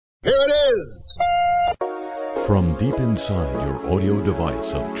Here it is. From deep inside your audio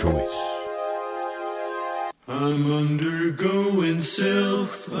device of choice. I'm undergoing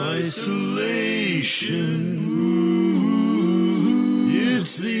self-isolation. Ooh,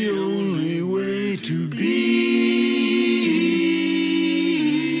 it's the only way to be.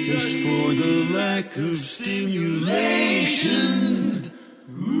 Just for the lack of stimulation.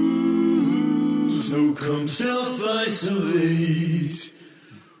 Ooh, so come self-isolate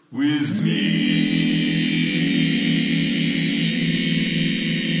with me.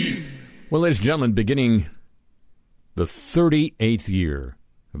 Well, ladies and gentlemen, beginning the 38th year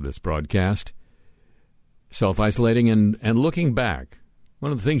of this broadcast, self-isolating and looking back.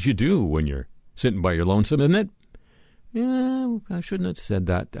 One of the things you do when you're sitting by your lonesome, isn't it? Yeah, I shouldn't have said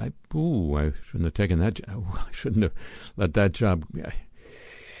that. I shouldn't have taken that job. I shouldn't have let that job.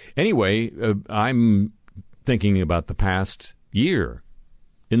 Anyway, I'm thinking about the past year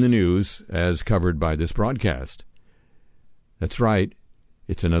in the news as covered by this broadcast. That's right.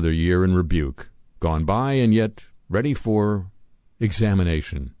 It's another year in rebuke, gone by and yet ready for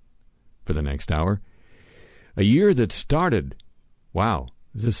examination for the next hour. A year that started, wow,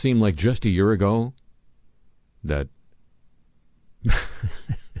 does this seem like just a year ago that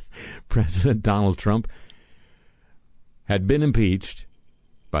President Donald Trump had been impeached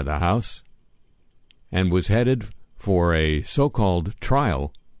by the House and was headed for a so-called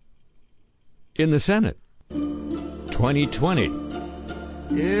trial in the Senate. 2020.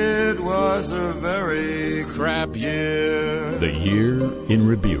 It was a very crap year. The year in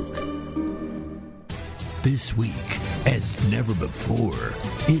rebuke. This week, as never before,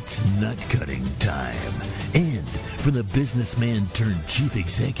 it's nut-cutting time. And for the businessman turned chief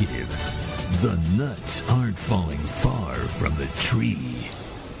executive, the nuts aren't falling far from the tree.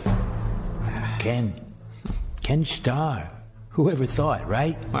 Ken Starr. Whoever thought,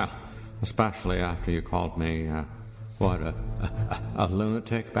 right? Well, especially after you called me, a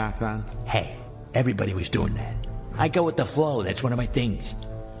lunatic back then? Hey, everybody was doing that. I go with the flow. That's one of my things.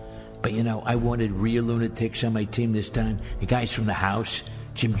 But, you know, I wanted real lunatics on my team this time. The guys from the House,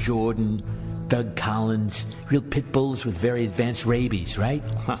 Jim Jordan, Doug Collins, real pit bulls with very advanced rabies, right?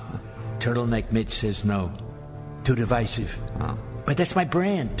 Turtleneck Mitch says no. Too divisive. Oh. But that's my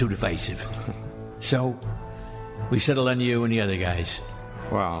brand, too divisive. So, we settled on you and the other guys.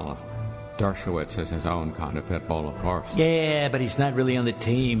 Well, Dershowitz is his own kind of pit bull, of course. Yeah, but he's not really on the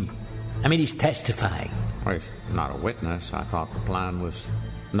team. I mean, he's testifying. Well, he's not a witness. I thought the plan was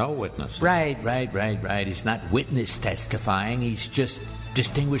no witness. Right. He's not witness testifying. He's just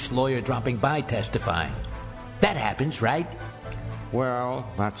distinguished lawyer dropping by testifying. That happens, right? Well,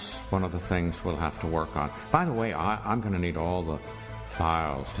 that's one of the things we'll have to work on. By the way, I'm going to need all the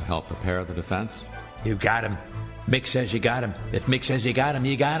files to help prepare the defense. You got him. Mick says you got him. If Mick says you got him,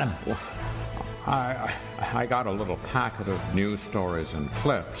 you got him. Well, I got a little packet of news stories and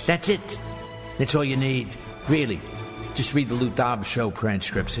clips. That's it. That's all you need. Really. Just read the Lou Dobbs show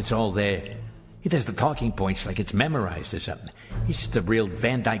transcripts. It's all there. He does the talking points like it's memorized or something. He's just a real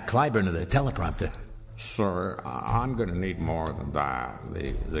Van Dyke Clyburn of the teleprompter. Sir, I'm going to need more than that.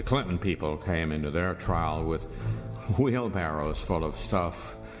 The Clinton people came into their trial with wheelbarrows full of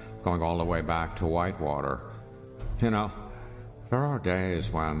stuff going all the way back to Whitewater. You know, there are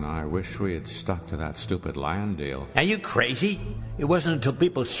days when I wish we had stuck to that stupid land deal. Are you crazy? It wasn't until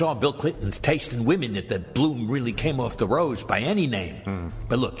people saw Bill Clinton's taste in women that the bloom really came off the rose by any name.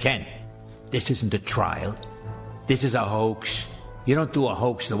 But look, Ken, this isn't a trial. This is a hoax. You don't do a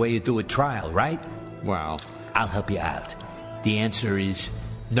hoax the way you do a trial, right? Well, I'll help you out. The answer is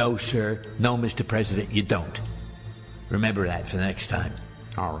no, sir. No, Mr. President, you don't. Remember that for the next time.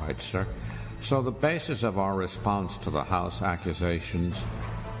 All right, sir. So the basis of our response to the House accusations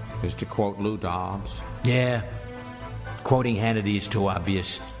is to quote Lou Dobbs? Yeah. Quoting Hannity is too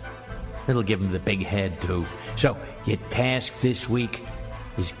obvious. It'll give him the big head, too. So your task this week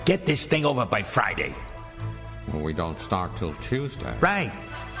is get this thing over by Friday. Well, we don't start till Tuesday. Right.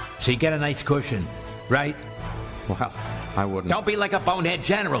 So you get a nice cushion, right? Well, I wouldn't... Don't be like a bonehead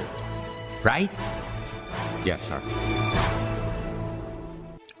general, right? Yes, sir.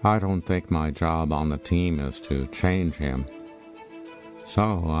 I don't think my job on the team is to change him.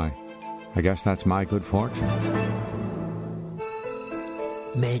 So, I guess that's my good fortune.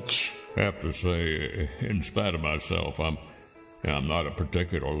 Mitch. I have to say, in spite of myself, I'm not a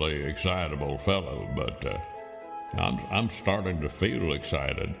particularly excitable fellow, but I'm starting to feel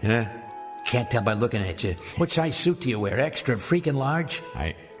excited. Yeah? Can't tell by looking at you. What size suit do you wear? Extra freaking large?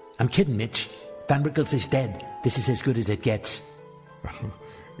 I'm kidding, Mitch. Don Rickles is dead. This is as good as it gets.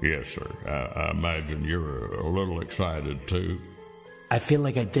 Yes, sir. I imagine you're a little excited, too. I feel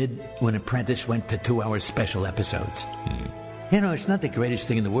like I did when Apprentice went to 2-hour special episodes. You know, it's not the greatest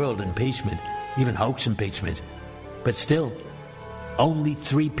thing in the world, impeachment, even hoax impeachment. But still, only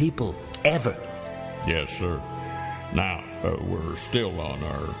 3 people ever. Yes, sir. Now, we're still on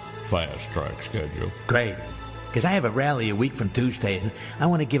our fast-track schedule. Great. Because I have a rally a week from Tuesday, and I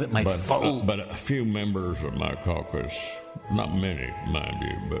want to give it my full... But a few members of my caucus, not many, mind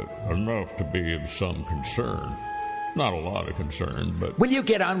you, but enough to be of some concern. Not a lot of concern, but... Will you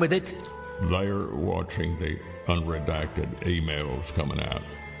get on with it? They're watching the unredacted emails coming out.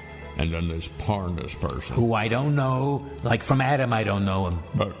 And then this Parnas person. Who I don't know. Like from Adam, I don't know him.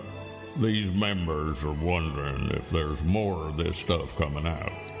 But these members are wondering if there's more of this stuff coming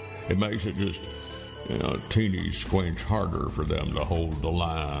out. It makes it just, a teeny squinch harder for them to hold the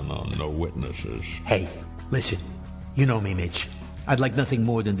line on no witnesses. Hey, listen. You know me, Mitch. I'd like nothing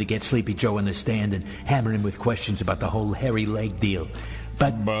more than to get Sleepy Joe on the stand and hammer him with questions about the whole hairy leg deal.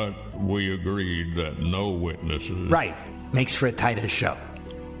 But we agreed that no witnesses... Right. Makes for a tighter show.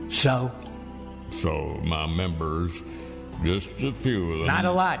 So my members, just a few of them... Not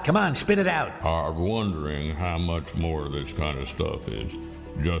a lot. Come on, spit it out. ...are wondering how much more of this kind of stuff is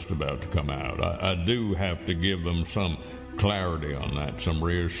just about to come out. I do have to give them some clarity on that, some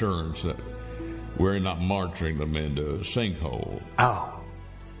reassurance that we're not marching them into a sinkhole. Oh,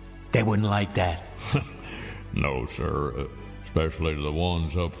 they wouldn't like that. No, sir. Especially the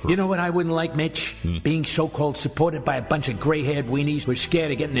ones up for... You know what I wouldn't like, Mitch? Being so-called supported by a bunch of gray-haired weenies who are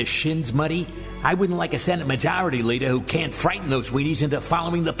scared of getting their shins muddy. I wouldn't like a Senate majority leader who can't frighten those weenies into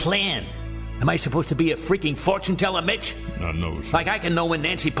following the plan. Am I supposed to be a freaking fortune teller, Mitch? No, sir. Like I can know when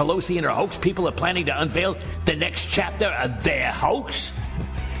Nancy Pelosi and her hoax people are planning to unveil the next chapter of their hoax?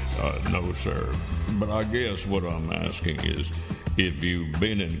 No, sir. But I guess what I'm asking is if you've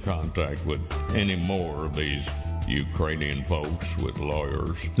been in contact with any more of these Ukrainian folks with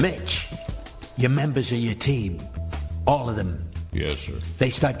lawyers. Mitch, your members of your team, all of them. Yes, sir. They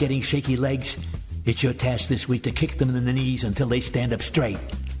start getting shaky legs. It's your task this week to kick them in the knees until they stand up straight,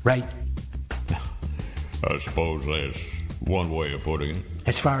 right? I suppose that's one way of putting it.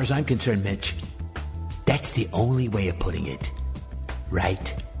 As far as I'm concerned, Mitch, that's the only way of putting it,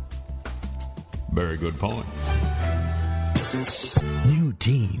 right? Very good point. New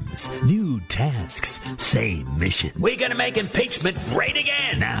teams, new tasks, same mission. We're gonna make impeachment great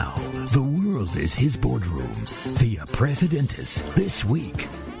again! Now, the world is his boardroom. The Presidentis. This week,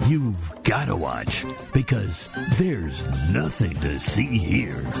 you've gotta watch, because there's nothing to see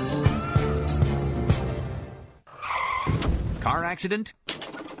here. Car accident?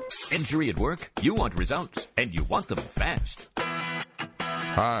 Injury at work? You want results, and you want them fast.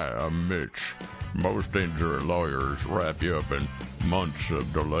 Hi, I'm Mitch. Most injury lawyers wrap you up in months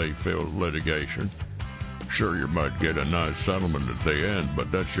of delay-filled litigation. Sure, you might get a nice settlement at the end,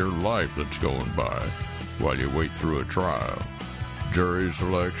 but that's your life that's going by while you wait through a trial. Jury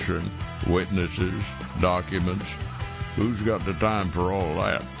selection, witnesses, documents. Who's got the time for all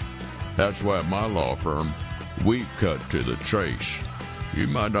that? That's why at my law firm, we cut to the chase. You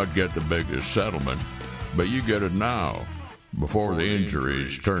might not get the biggest settlement, but you get it now, before the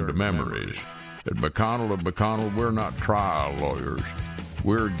injuries turn to memories. At McConnell & McConnell, we're not trial lawyers.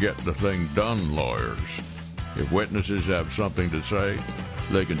 We're get-the-thing-done lawyers. If witnesses have something to say,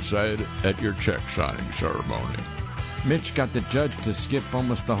 they can say it at your check-signing ceremony. Mitch got the judge to skip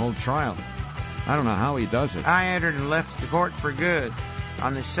almost the whole trial. I don't know how he does it. I entered and left the court for good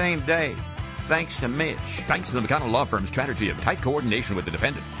on the same day, thanks to Mitch. Thanks to the McConnell Law Firm's strategy of tight coordination with the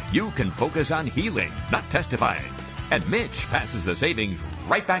defendant, you can focus on healing, not testifying. And Mitch passes the savings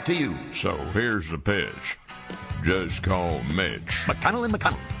right back to you. So here's the pitch. Just call Mitch. McConnell &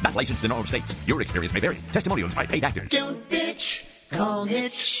 McConnell, not licensed in all states. Your experience may vary. Testimonials by paid actors. Don't bitch, call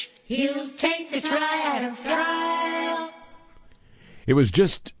Mitch. He'll take the try out of trial. It was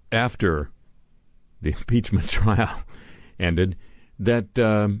just after the impeachment trial ended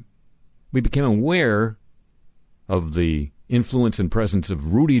that we became aware of the influence and presence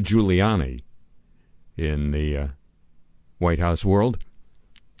of Rudy Giuliani in the White House world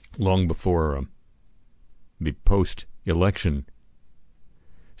long before the post-election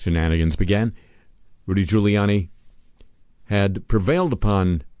shenanigans began. Rudy Giuliani had prevailed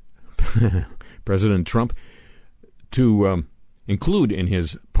upon President Trump to include in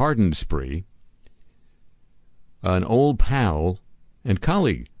his pardon spree an old pal and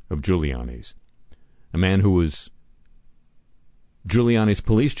colleague of Giuliani's, a man who was Giuliani's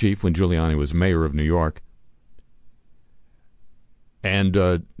police chief when Giuliani was mayor of New York.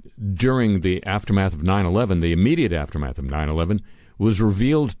 And during the aftermath of 9/11, the immediate aftermath of 9/11, was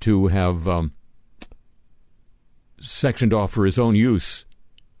revealed to have sectioned off for his own use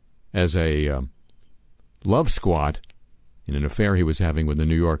as a love squat in an affair he was having with the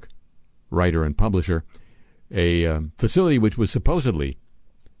New York writer and publisher, a facility which was supposedly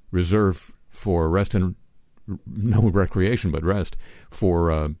reserved for rest and no recreation, but rest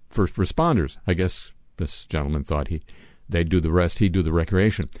for first responders. I guess this gentleman thought they'd do the rest, he'd do the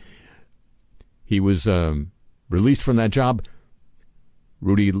recreation. He was released from that job.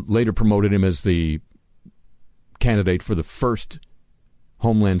 Rudy later promoted him as the candidate for the first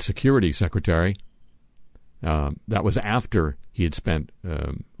Homeland Security Secretary. That was after he had spent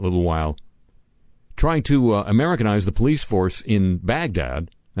a little while trying to Americanize the police force in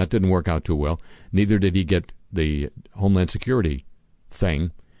Baghdad. That didn't work out too well. Neither did he get the Homeland Security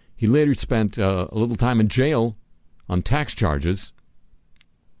thing. He later spent a little time in jail on tax charges,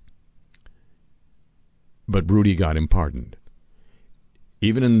 but Rudy got him pardoned.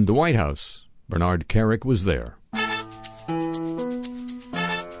 Even in the White House, Bernard Kerik was there.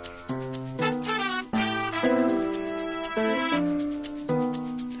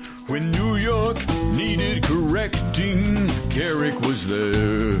 When New York needed correcting, Kerik was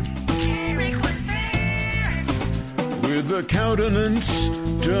there. Kerik was there. With a countenance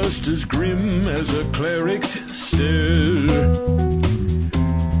just as grim as a cleric's stare.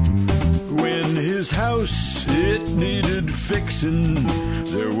 When his house, it needed fixing,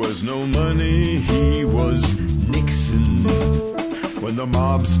 there was no money, he was Nixon. When the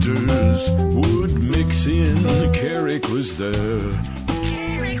mobsters would mix in, Kerik was there.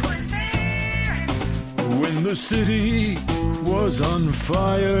 Kerik was there. When the city was on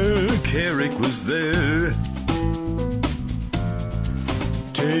fire, Kerik was there.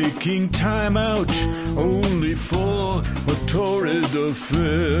 Taking time out only for a torrid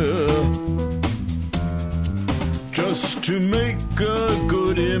affair, just to make a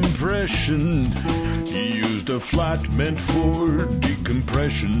good impression. He used a flat meant for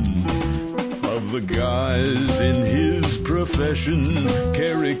decompression of the guys in his profession.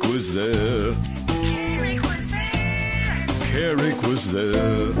 Kerik was there. Kerik was there. Kerik was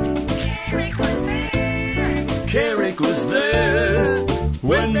there. Kerik was there. Kerik was there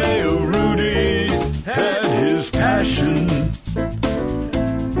when Mayor Rudy had his passion.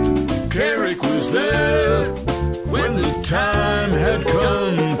 Kerik was there when the time had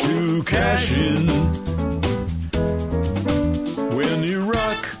come to cash in. When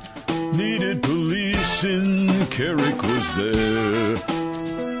Iraq needed policing, Kerik was there.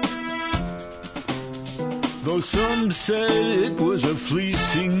 Though some said it was a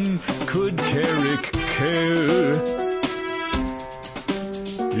fleecing, could Kerik care?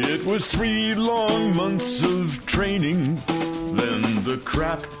 It was 3 long months of training, then the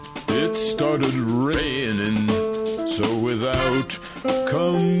crap, it started raining. So without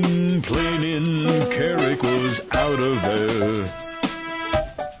complaining, Kerik was out of there.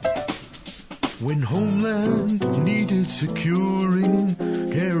 When Homeland needed securing,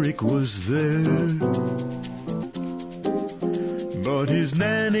 Kerik was there. But his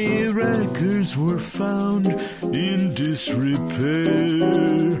nanny records were found in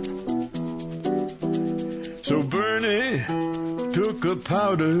disrepair. So Bernie took a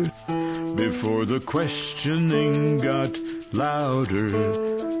powder before the questioning got louder.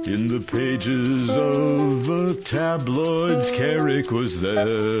 In the pages of the tabloids, Kerik was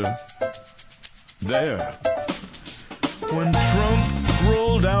there. There. When Trump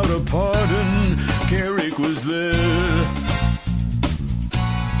rolled out a pardon, Kerik was there.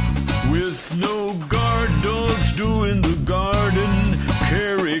 With no guard dogs doing the garden,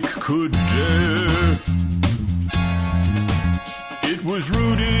 Kerik could dare. It was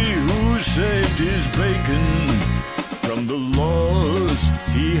Rudy who saved his bacon from the laws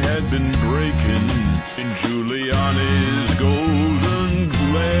he had been breaking. In Giuliani's golden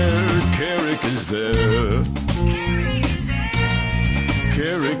glare, Kerik is there. Kerik is there.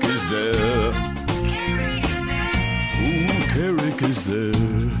 Kerik is there. Ooh, Kerik is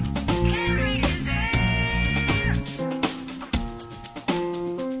there.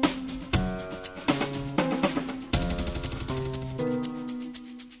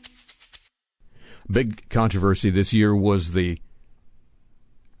 Big controversy this year was I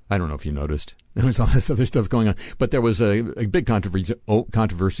don't know if you noticed, there was all this other stuff going on, but there was a big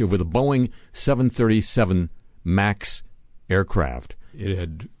controversy over the Boeing 737 MAX aircraft. It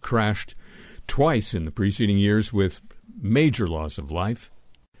had crashed twice in the preceding years with major loss of life.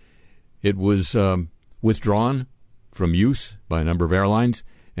 It was withdrawn from use by a number of airlines,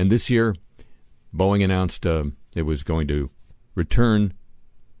 and this year Boeing announced it was going to return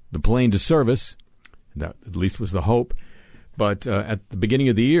the plane to service. That at least was the hope. But at the beginning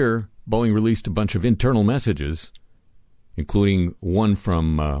of the year, Boeing released a bunch of internal messages including one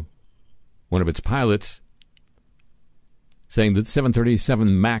from one of its pilots, saying that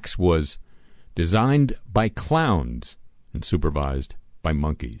 737 MAX was designed by clowns and supervised by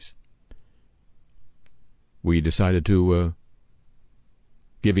monkeys. We decided to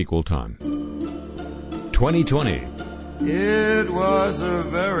give equal time. 2020. It was a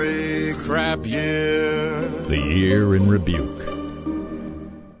very crap year. The year in rebuke.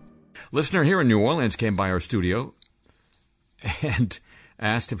 Listener here in New Orleans came by our studio and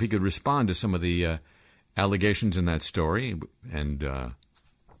asked if he could respond to some of the allegations in that story. And, of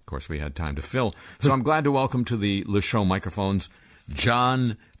course, we had time to fill. So I'm glad to welcome to the Le Show microphones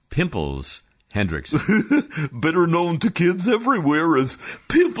John Pimples Hendricks. Better known to kids everywhere as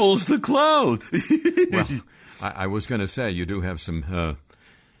Pimples the Clown. Well, I was going to say, you do have some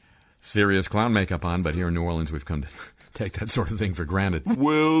serious clown makeup on, but here in New Orleans we've come to take that sort of thing for granted.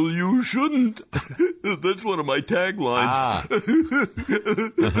 Well, you shouldn't. That's one of my taglines.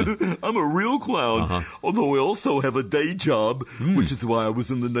 I'm a real clown, although I also have a day job, which is why I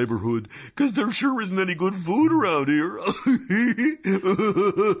was in the neighborhood, because there sure isn't any good food around here.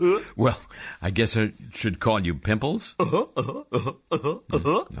 Well, I guess I should call you Pimples?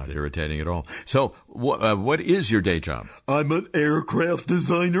 Not irritating at all. So, what is your day job? I'm an aircraft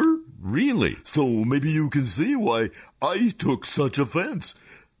designer. Really? So maybe you can see why I took such offense.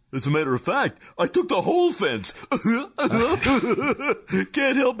 As a matter of fact, I took the whole fence.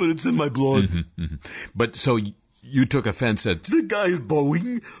 Can't help it, it's in my blood. But so you took offense at... The guy at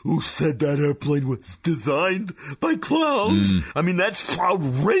Boeing who said that airplane was designed by clowns. I mean, that's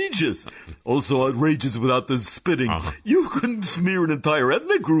outrageous. Also outrageous without the spitting. You couldn't smear an entire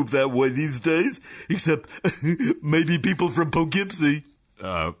ethnic group that way these days, except maybe people from Poughkeepsie.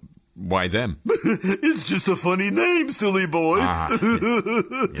 Why them? It's just a funny name, silly boy. Yes,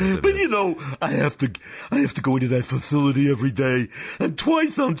 but you know, I have to go into that facility every day and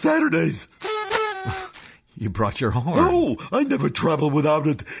twice on Saturdays. You brought your horn. Oh, I never travel without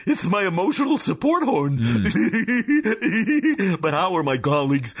it. It's my emotional support horn. But how are my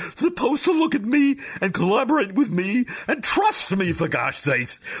colleagues supposed to look at me and collaborate with me and trust me, for gosh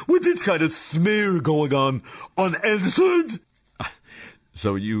sakes, with this kind of smear going on unanswered?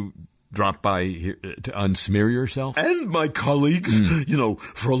 So you dropped by here to unsmear yourself? And my colleagues. You know,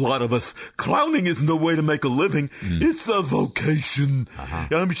 for a lot of us, clowning isn't a way to make a living. It's a vocation.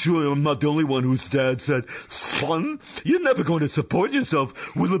 I'm sure I'm not the only one whose dad said, son, you're never going to support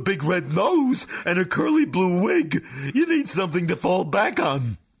yourself with a big red nose and a curly blue wig. You need something to fall back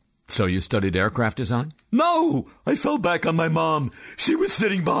on. So you studied aircraft design? No, I fell back on my mom. She was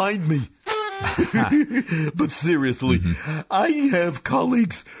sitting behind me. But seriously, I have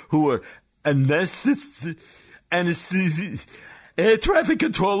colleagues who are air traffic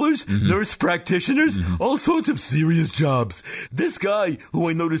controllers, nurse practitioners, all sorts of serious jobs. This guy, who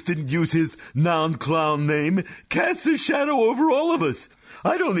I noticed didn't use his non-clown name, casts a shadow over all of us.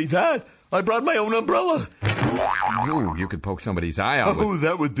 I don't need that. I brought my own umbrella. Ooh, you could poke somebody's eye out. Oh,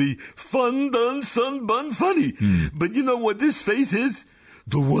 that would be fun done, sun bun funny. But you know what this face is?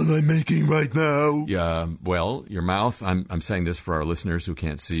 The one I'm making right now. Yeah, well, your mouth, I'm saying this for our listeners who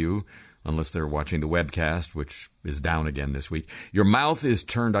can't see you, unless they're watching the webcast, which is down again this week. Your mouth is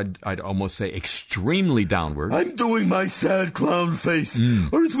turned, I'd almost say, extremely downward. I'm doing my sad clown face,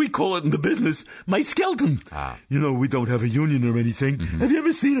 or as we call it in the business, my skeleton. You know, we don't have a union or anything. Have you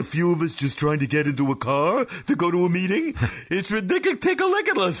ever seen a few of us just trying to get into a car to go to a meeting? It's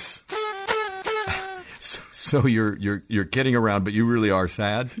ridiculous. So you're kidding around, but you really are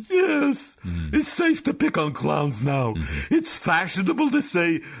sad? Yes. It's safe to pick on clowns now. It's fashionable to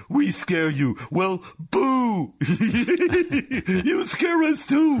say, we scare you. Well, boo! You scare us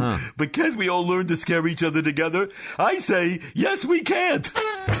too. But can't we all learn to scare each other together? I say, yes, we can't.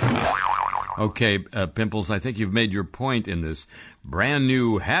 Okay, Pimples, I think you've made your point in this brand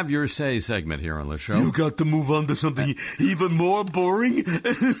new Have Your Say segment here on the show. You got to move on to something even more boring?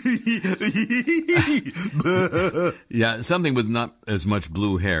 Yeah, something with not as much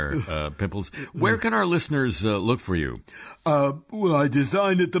blue hair, Pimples. Where can our listeners look for you? Well, I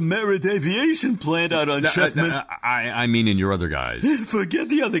designed at the Merritt Aviation Plant out on Chefman. I mean in your other guys. Forget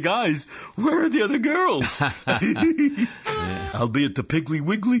the other guys. Where are the other girls? I'll be at the Piggly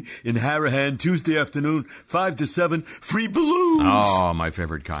Wiggly in Harahan Tuesday afternoon, 5 to 7. Free balloons. Oh, my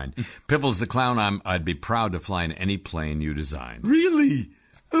favorite kind. Pimples the Clown, I'd be proud to fly in any plane you design. Really?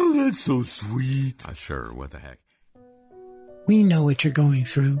 Oh, that's so sweet. Sure, what the heck. We know what you're going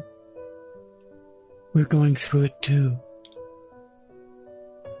through. We're going through it too.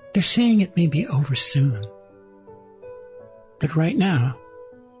 They're saying it may be over soon. But right now,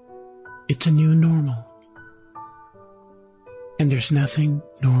 it's a new normal. and there's nothing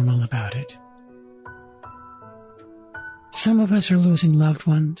normal about it. Some of us are losing loved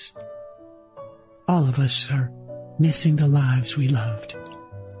ones. All of us are missing the lives we loved.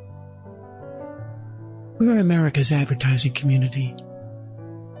 We're America's advertising community,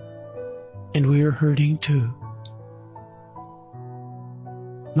 and we're hurting too.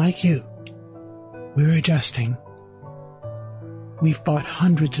 Like you, we're adjusting. We've bought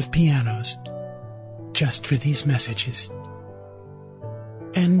hundreds of pianos just for these messages.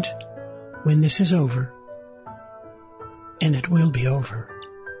 And when this is over, and it will be over,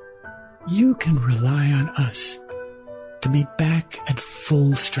 you can rely on us to be back at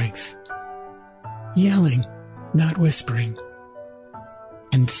full strength, yelling, not whispering,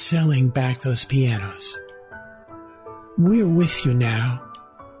 and selling back those pianos. We're with you now,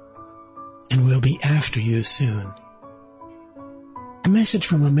 and we'll be after you soon. A message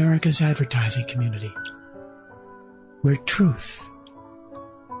from America's advertising community, where truth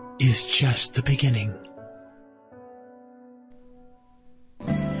is just the beginning.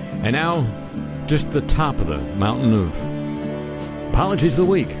 And now, just the top of the mountain of apologies of the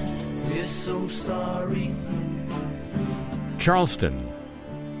week. We're so sorry. Charleston.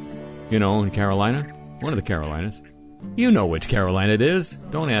 You know, in Carolina. One of the Carolinas. You know which Carolina it is.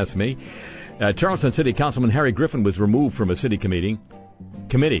 Don't ask me. Charleston City Councilman Harry Griffin was removed from a city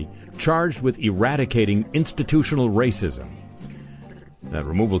committee charged with eradicating institutional racism. That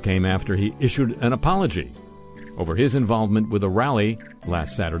removal came after he issued an apology over his involvement with a rally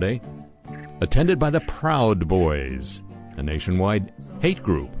last Saturday attended by the Proud Boys, a nationwide hate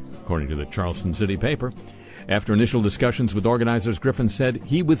group, according to the Charleston City paper. After initial discussions with organizers, Griffin said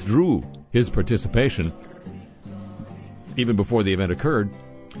he withdrew his participation even before the event occurred.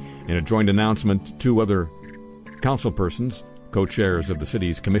 In a joint announcement, two other councilpersons, co-chairs of the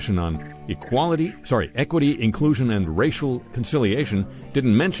city's Commission on Equity, Inclusion, and Racial Conciliation,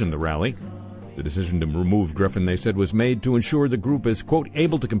 didn't mention the rally. The decision to remove Griffin, they said, was made to ensure the group is, quote,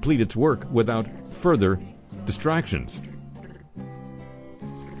 able to complete its work without further distractions.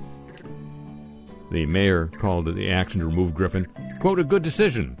 The mayor called the action to remove Griffin, quote, a good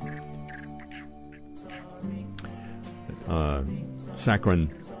decision. Saccharin,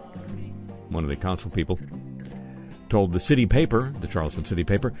 one of the council people, told the city paper, the Charleston City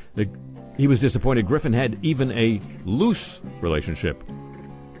paper, that he was disappointed Griffin had even a loose relationship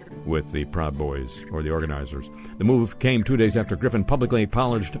with the Proud Boys, or the organizers. The move came 2 days after Griffin publicly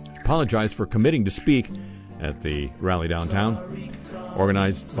apologized for committing to speak at the rally downtown,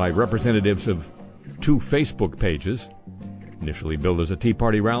 organized by representatives of two Facebook pages. Initially billed as a Tea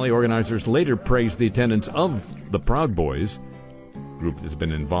Party rally, organizers later praised the attendance of the Proud Boys. The group has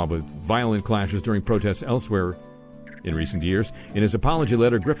been involved with violent clashes during protests elsewhere in recent years. In his apology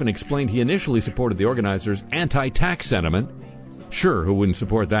letter, Griffin explained he initially supported the organizers' anti-tax sentiment. Sure, who wouldn't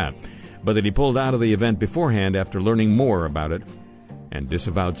support that? But that he pulled out of the event beforehand after learning more about it and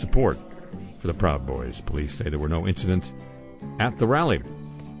disavowed support for the Proud Boys. Police say there were no incidents at the rally.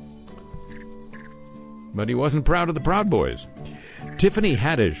 But he wasn't proud of the Proud Boys. Tiffany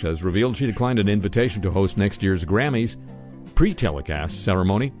Haddish has revealed she declined an invitation to host next year's Grammys pre-telecast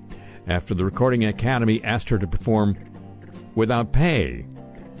ceremony after the Recording Academy asked her to perform without pay.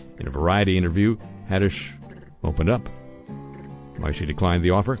 In a Variety interview, Haddish opened up why she declined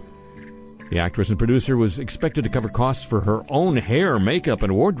the offer. The actress and producer was expected to cover costs for her own hair, makeup,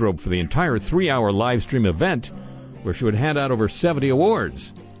 and wardrobe for the entire 3-hour live stream event, where she would hand out over 70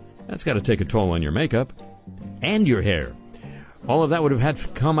 awards. That's got to take a toll on your makeup and your hair. All of that would have had to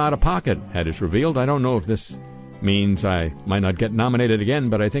come out of pocket, Haddish revealed. I don't know if this means I might not get nominated again,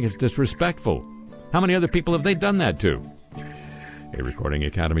 but I think it's disrespectful. How many other people have they done that to? A Recording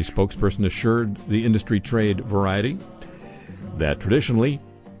Academy spokesperson assured the industry trade Variety that traditionally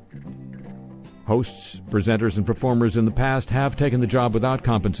hosts, presenters, and performers in the past have taken the job without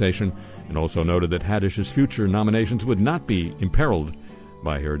compensation, and also noted that Haddish's future nominations would not be imperiled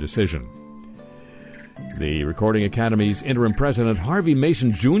by her decision. The Recording Academy's interim president, Harvey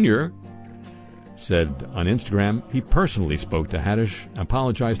Mason Jr., said on Instagram he personally spoke to Haddish,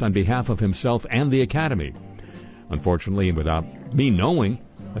 apologized on behalf of himself and the Academy. Unfortunately, and without me knowing,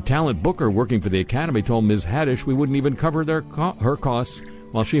 a talent booker working for the Academy told Ms. Haddish we wouldn't even cover her costs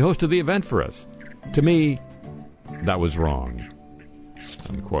while she hosted the event for us. To me, that was wrong.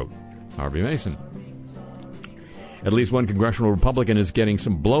 Unquote. Harvey Mason. At least one congressional Republican is getting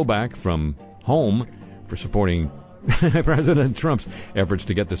some blowback from home for supporting President Trump's efforts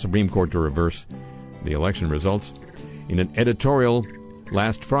to get the Supreme Court to reverse the election results. In an editorial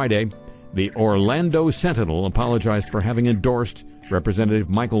last Friday, the Orlando Sentinel apologized for having endorsed Representative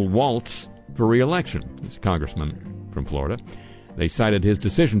Michael Waltz for re-election. He's a congressman from Florida. They cited his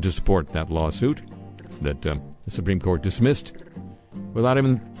decision to support that lawsuit that the Supreme Court dismissed without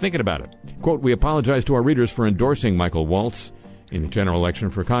even thinking about it. Quote, "We apologize to our readers for endorsing Michael Waltz in the general election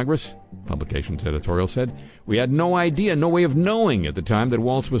for Congress," Publications editorial said. "We had no idea, no way of knowing at the time that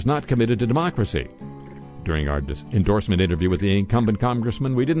Waltz was not committed to democracy. During our endorsement interview with the incumbent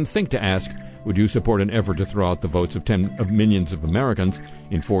congressman, we didn't think to ask, would you support an effort to throw out the votes of millions of Americans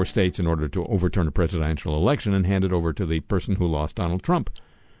in 4 states in order to overturn a presidential election and hand it over to the person who lost, Donald Trump?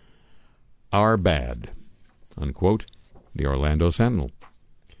 Our bad," unquote, the Orlando Sentinel.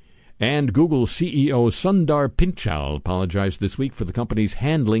 And Google CEO Sundar Pichai apologized this week for the company's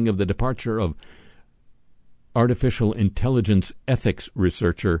handling of the departure of artificial intelligence ethics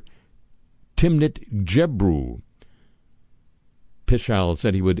researcher Timnit Gebru. Pichai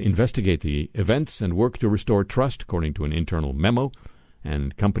said he would investigate the events and work to restore trust, according to an internal memo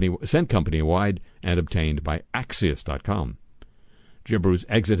and sent company-wide and obtained by Axios.com. Gebru's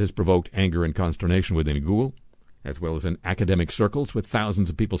exit has provoked anger and consternation within Google, as well as in academic circles, with thousands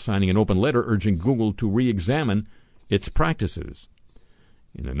of people signing an open letter urging Google to re-examine its practices.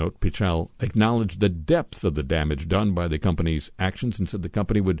 In a note, Pichai acknowledged the depth of the damage done by the company's actions and said the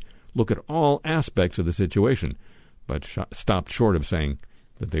company would look at all aspects of the situation, but stopped short of saying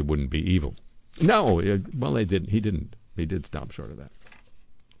that they wouldn't be evil. No, well, they didn't. He didn't. He did stop short of that.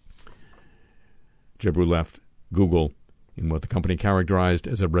 Gebru left Google in what the company characterized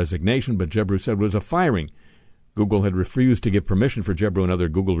as a resignation, but Gebru said was a firing. Google had refused to give permission for Gebru and other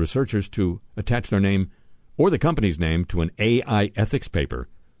Google researchers to attach their name or the company's name to an AI ethics paper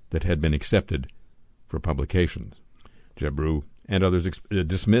that had been accepted for publication. Gebru and others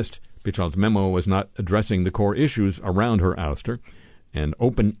dismissed Pichai's memo as not addressing the core issues around her ouster, and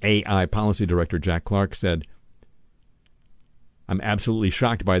OpenAI policy director Jack Clark said, "I'm absolutely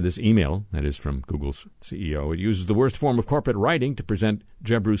shocked by this email," that is from Google's CEO. "It uses the worst form of corporate writing to present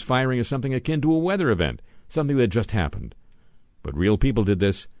Gebru's firing as something akin to a weather event, something that just happened. But real people did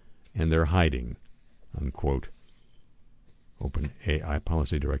this, and they're hiding," unquote. OpenAI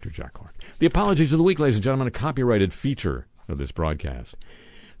policy director Jack Clark. The apologies of the week, ladies and gentlemen, a copyrighted feature of this broadcast.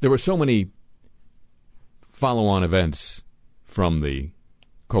 There were so many follow-on events from the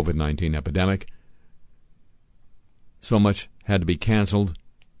COVID-19 epidemic. So much had to be canceled.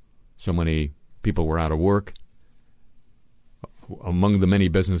 So many people were out of work. Among the many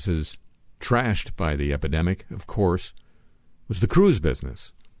businesses trashed by the epidemic, of course, was the cruise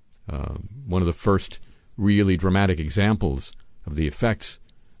business. One of the first really dramatic examples of the effects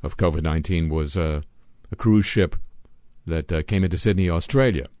of COVID-19 was a cruise ship that came into Sydney,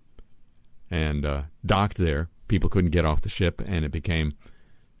 Australia, and docked there. People couldn't get off the ship, and it became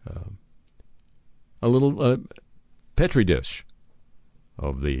a little petri dish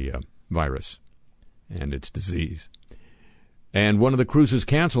of the virus and its disease. And one of the cruises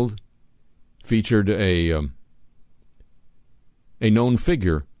canceled featured a known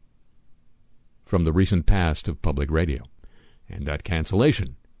figure from the recent past of public radio, and that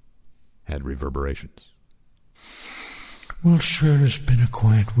cancellation had reverberations. Well, sure, it's been a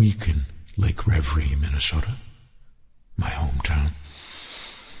quiet week in Lake Reverie, Minnesota, my hometown.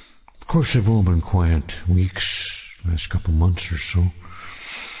 Of course, they've all been quiet weeks, last couple months or so.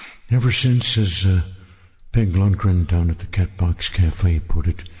 Ever since, as Peg Lundgren down at the Catbox Cafe put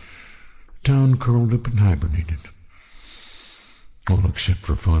it, town curled up and hibernated. All except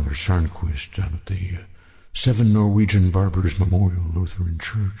for Father Sarnquist down at the 7 Norwegian Barbers Memorial Lutheran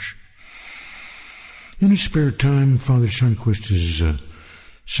Church. In his spare time, Father Sarnquist is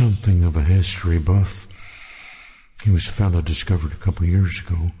something of a history buff. He was a fellow discovered a couple of years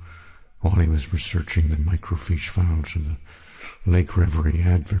ago while he was researching the microfiche files of the Lake Reverie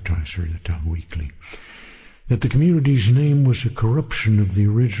Advertiser, the town weekly, that the community's name was a corruption of the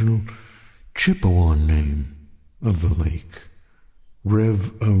original Chippewa name of the lake,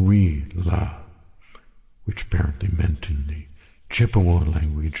 Rev-a-ree-la, which apparently meant in the Chippewa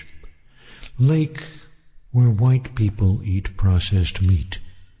language, lake where white people eat processed meat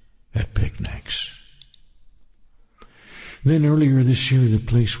at picnics. Then earlier this year, the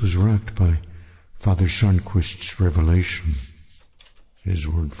place was rocked by Father Sarnquist's revelation, his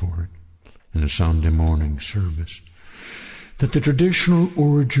word for it, in a Sunday morning service, that the traditional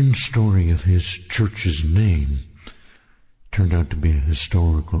origin story of his church's name turned out to be a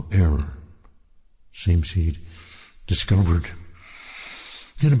historical error. Seems he'd discovered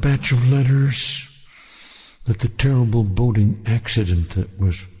in a batch of letters that the terrible boating accident that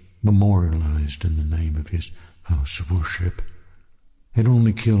was memorialized in the name of his house of worship had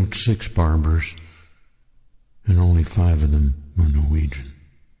only killed 6 barbers, and only 5 of them were Norwegian.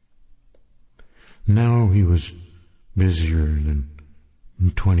 Now he was busier than in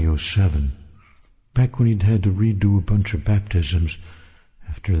 2007, back when he'd had to redo a bunch of baptisms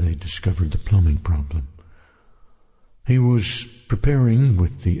after they discovered the plumbing problem. He was preparing,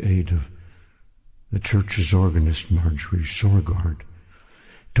 with the aid of the church's organist Marjorie Sorgard,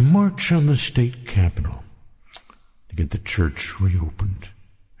 to march on the state capitol to get the church reopened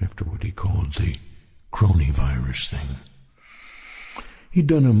after what he called the coronavirus thing. He'd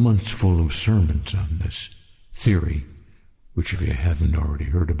done a month's full of sermons on this theory, which, if you haven't already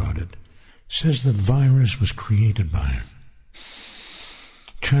heard about it, says the virus was created by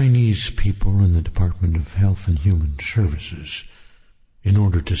Chinese people in the Department of Health and Human Services in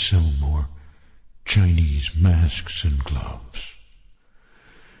order to sell more Chinese masks and gloves.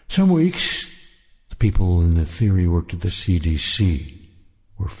 Some weeks, the people in the theory worked at the CDC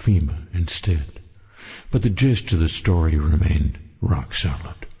or FEMA instead, but the gist of the story remained rock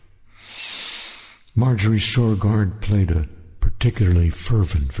solid. Marjorie Sorgard played a particularly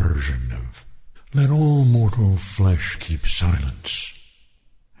fervent version of "Let all mortal flesh keep silence"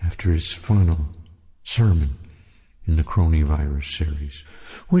 after his final sermon in the coronavirus series,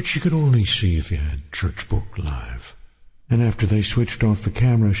 which you could only see if you had Church Book Live. And after they switched off the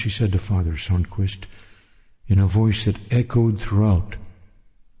camera, she said to Father Sundquist in a voice that echoed throughout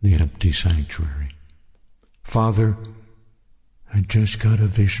the empty sanctuary, "Father, I just got a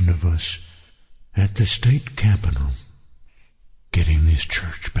vision of us at the state capitol getting this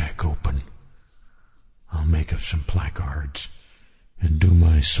church back open. I'll make up some placards and do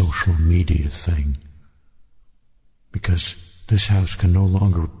my social media thing, because this house can no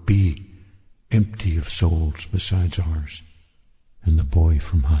longer be empty of souls besides ours and the boy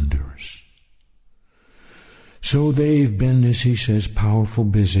from Honduras." So they've been, as he says, powerful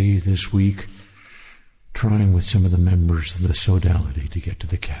busy this week, trying with some of the members of the sodality to get to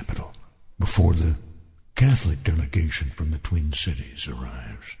the Capitol before the Catholic delegation from the Twin Cities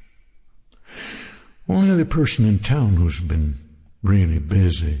arrives. Only other person in town who's been really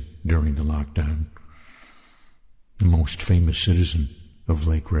busy during the lockdown, the most famous citizen of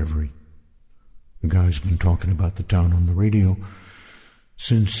Lake Reverie. The guy's been talking about the town on the radio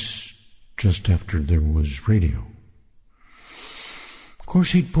since just after there was radio. Of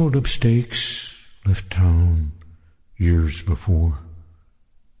course, he'd pulled up stakes, left town years before,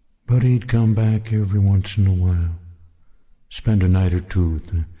 but he'd come back every once in a while, spend a night or two at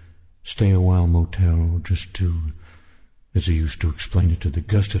the stay-a-while motel just to, as he used to explain it to the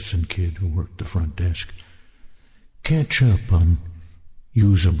Gustafson kid who worked the front desk, catch up on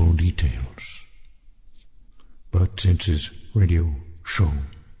usable details. But since his radio show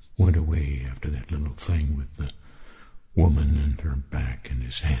went away after that little thing with the woman and her back and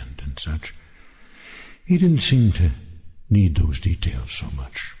his hand and such, he didn't seem to need those details so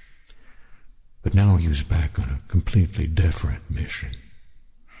much. But now he was back on a completely different mission.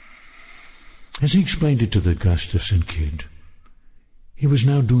 As he explained it to the Gustafson kid, he was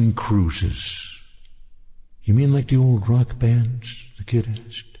now doing cruises. "You mean like the old rock bands?" the kid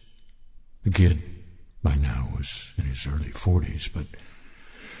asked. The kid, by now, was in his early 40s, but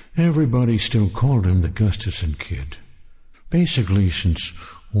everybody still called him the Gustafson kid. Basically, since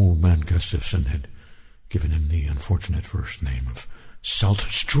old man Gustafson had given him the unfortunate first name of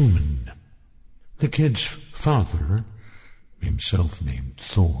Saltstrumen. The kid's father, himself named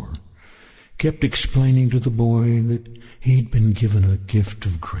Thor, kept explaining to the boy that he'd been given a gift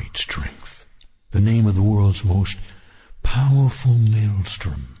of great strength, the name of the world's most powerful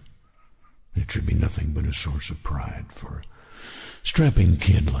maelstrom. It should be nothing but a source of pride for a strapping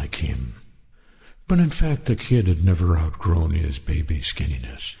kid like him. But in fact, the kid had never outgrown his baby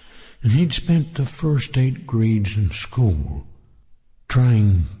skinniness, and he'd spent the first 8 grades in school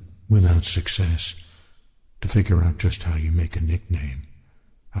trying, without success, to figure out just how you make a nickname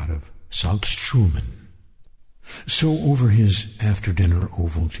out of Saltstrumen. So over his after-dinner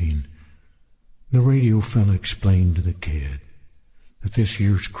Ovaltine, the radio fella explained to the kid that this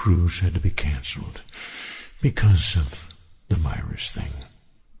year's cruise had to be canceled because of the virus thing.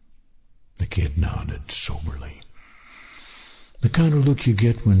 The kid nodded soberly. The kind of look you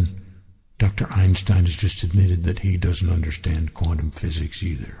get when Dr. Einstein has just admitted that he doesn't understand quantum physics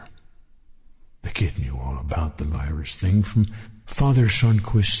either. The kid knew all about the virus thing from Father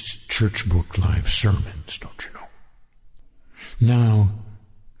Sundquist's Church Book Live sermons, don't you know? Now,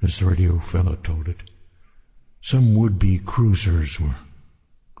 as the radio fellow told it, some would-be cruisers were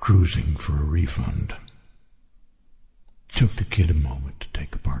cruising for a refund. Took the kid a moment to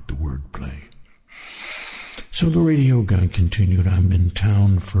take apart the wordplay. So the radio guy continued, "I'm in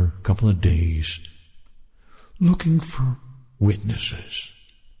town for a couple of days, looking for witnesses.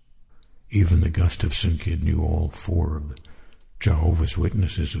 Even the Gustafson kid knew all 4 of the Jehovah's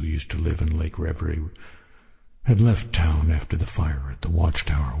Witnesses who used to live in Lake Reverie had left town after the fire at the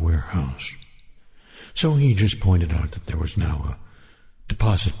Watchtower warehouse. So he just pointed out that there was now a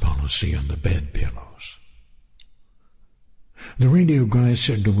deposit policy on the bed pillows. The radio guy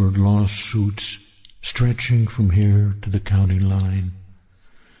said there were lawsuits stretching from here to the county line,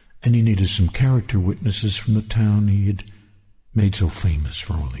 and he needed some character witnesses from the town he had made so famous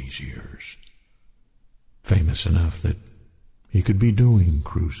for all these years. Famous enough that he could be doing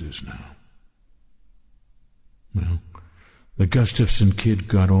cruises now. Well, the Gustafson kid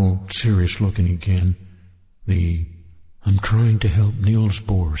got all serious looking again. I'm trying to help Niels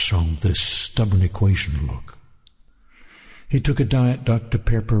Bohr solve this stubborn equation look. He took a Diet Dr.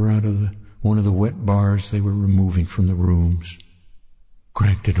 Pepper out of one of the wet bars they were removing from the rooms,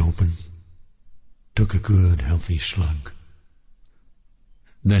 cracked it open, took a good, healthy slug.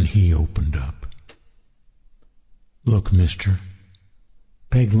 Then he opened up. "Look, mister,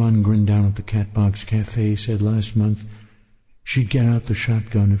 Peg Lundgren down at the Catbox Cafe said last month she'd get out the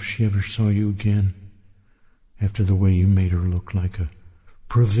shotgun if she ever saw you again, after the way you made her look like a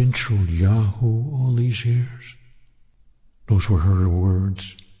provincial yahoo all these years." Those were her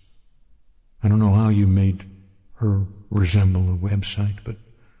words. I don't know how you made her resemble a website, but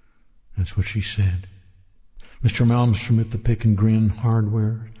that's what she said. Mr. Malmstrom at the Pick and Grin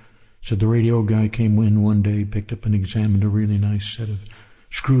Hardware said the radio guy came in one day, picked up and examined a really nice set of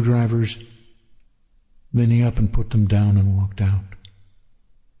screwdrivers. Then he up and put them down and walked out.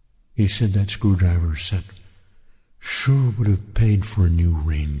 He said that screwdriver set sure would have paid for a new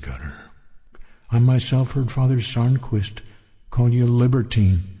rain gutter. I myself heard Father Sarnquist call you a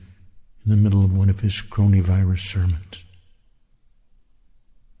libertine in the middle of one of his coronavirus sermons.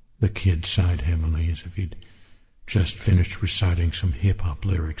 The kid sighed heavily as if he'd just finished reciting some hip-hop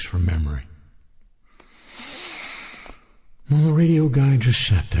lyrics from memory. Well, the radio guy just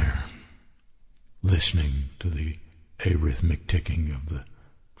sat there, listening to the arrhythmic ticking of the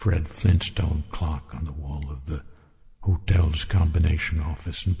Fred Flintstone clock on the wall of the hotel's combination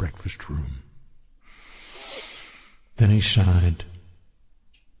office and breakfast room. Then he sighed,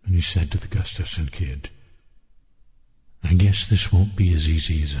 and he said to the Gustafson kid, "I guess this won't be as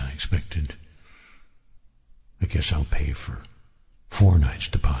easy as I expected. I guess I'll pay for 4 nights'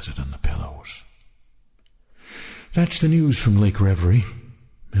 deposit on the pillows." That's the news from Lake Reverie,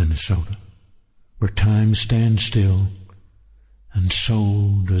 Minnesota, where time stands still, and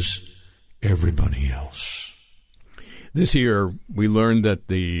so does everybody else. This year, we learned that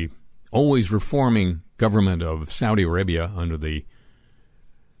the always reforming government of Saudi Arabia, under the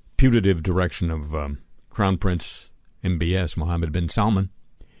putative direction of Crown Prince MBS Mohammed bin Salman,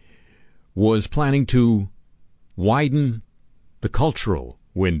 was planning to widen the cultural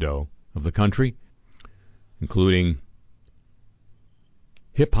window of the country, including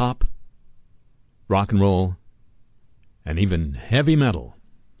hip-hop, rock and roll, and even heavy metal.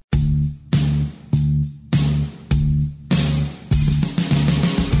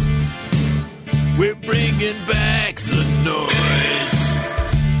 We're bringing back the noise,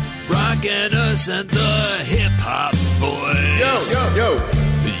 rocking us and the hip-hop boys. Yo, yo, yo.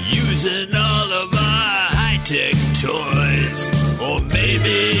 Using all of our high-tech toys, or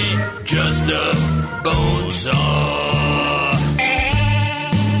maybe just a bone saw.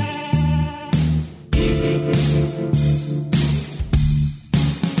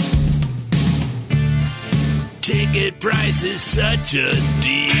 Ticket price is such a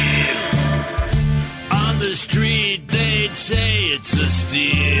deal. On the street, they'd say it's a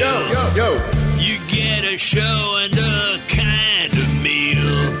steal. Yo, yo, yo. You get a show and a kind of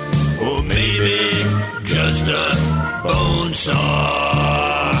meal, or maybe just a bone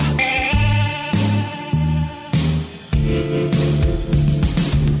saw.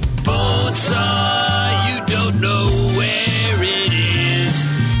 Bone saw, you don't know where it is.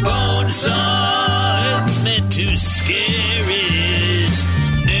 Bone saw, it's meant to scare it is.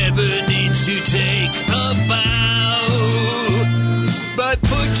 Never needs to take a bow, but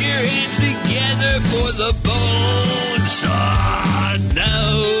put your hands together for the bone saw now.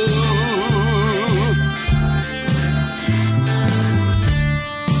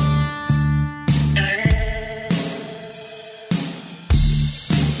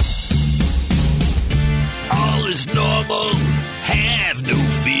 All is normal, have no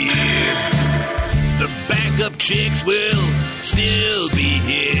fear. The backup chicks will still be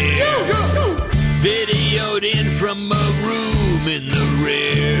here. Yo, yo, yo. Videoed in from a room in the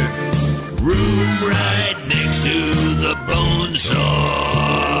rear. Room right next to the bone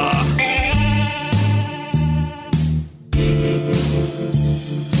saw.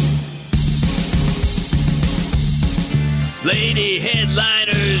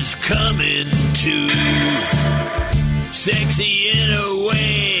 coming to. Sexy in a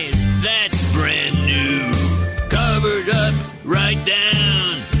way that's brand new. Covered up right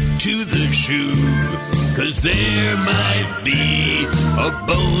down to the shoe. 'Cause there might be a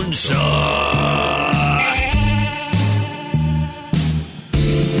bone saw.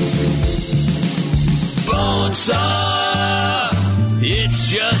 Bone saw, it's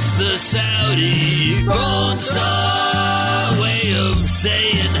just the Saudi bone saw way of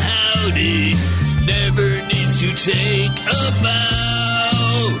saying howdy. Never needs to take a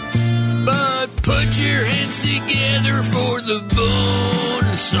bow, but put your hands together for the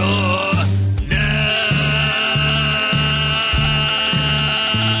bone saw now.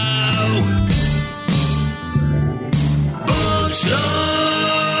 Bone saw.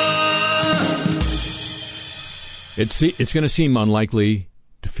 It's going to seem unlikely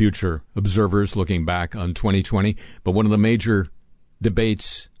to future observers looking back on 2020, but one of the major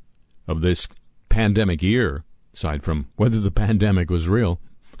debates of this pandemic year, aside from whether the pandemic was real,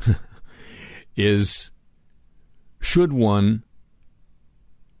 is should one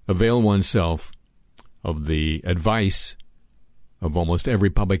avail oneself of the advice of almost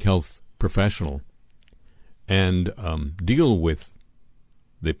every public health professional and deal with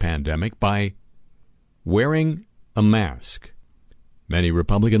the pandemic by wearing a mask. Many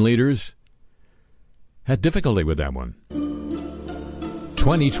Republican leaders had difficulty with that one.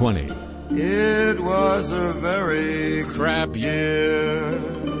 2020. It was a very crap year.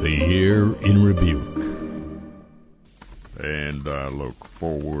 The year in rebuke. And I look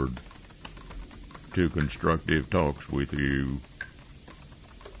forward to constructive talks with you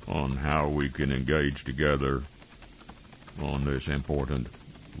on how we can engage together on this important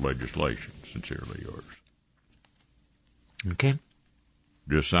legislation. Sincerely yours. Okay.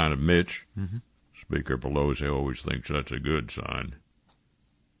 Just sign of Mitch. Mm-hmm. Speaker Pelosi always thinks that's a good sign.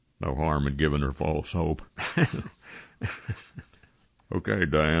 No harm in giving her false hope. Okay,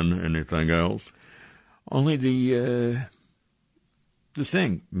 Dan, anything else? Only the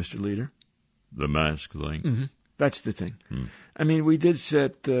thing, Mr. Leader. The mask thing? Mm-hmm. That's the thing. I mean, we did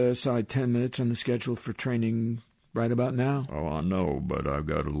set aside 10 minutes on the schedule for training right about now. Oh, I know, but I've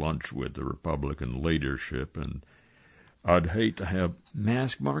got to lunch with the Republican leadership, and I'd hate to have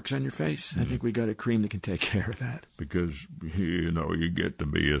mask marks on your face. I think we got a cream that can take care of that. Because, you know, you get to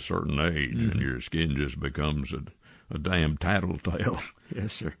be a certain age and your skin just becomes a damn tattletale.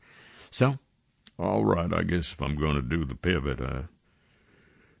 Yes, sir. So? All right, I guess if I'm going to do the pivot,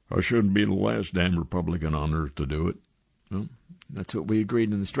 I shouldn't be the last damn Republican on earth to do it. Well, that's what we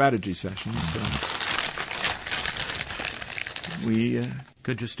agreed in the strategy session, so we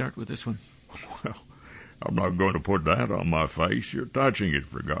could just start with this one. Well, I'm not going to put that on my face. You're touching it,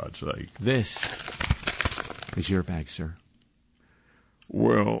 for God's sake. This is your bag, sir.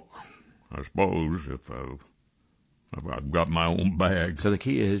 Well, I suppose if I've got my own bag. So the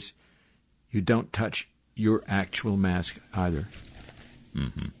key is you don't touch your actual mask either.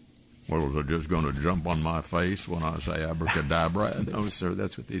 Mm-hmm. Well, was I just going to jump on my face when I say abracadabra? No, sir.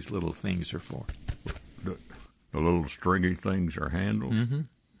 That's what these little things are for. The little stringy things are handled? Mm-hmm.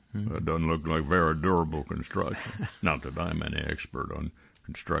 That doesn't look like very durable construction. Not that I'm any expert on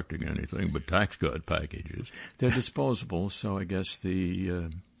constructing anything but tax cut packages. They're disposable, so I guess the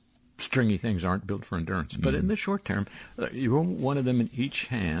stringy things aren't built for endurance. But in the short term, you want one of them in each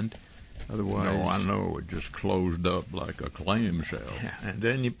hand. Otherwise, no, I know. It just closed up like a clamshell. Yeah, and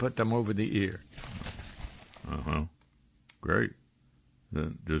then you put them over the ear. Uh-huh. Great.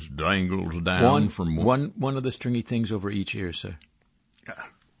 That just dangles down from one of the stringy things over each ear, sir.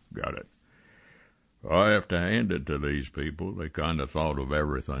 Got it. I have to hand it to these people. They kind of thought of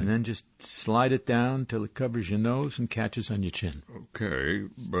everything. And then just slide it down till it covers your nose and catches on your chin. Okay,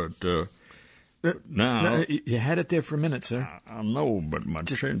 but now... No, you had it there for a minute, sir. I know, but my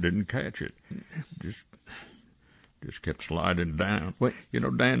chin didn't catch it. Just kept sliding down. Wait. You know,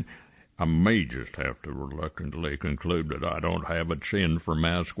 Dan, I may just have to reluctantly conclude that I don't have a chin for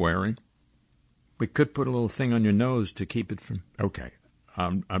mask wearing. We could put a little thing on your nose to keep it from... Okay.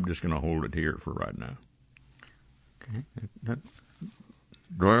 I'm just going to hold it here for right now. Okay.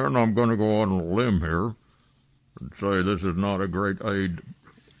 Dan, I'm going to go on a limb here and say this is not a great aid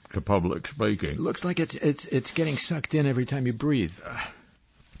to public speaking. It looks like it's getting sucked in every time you breathe.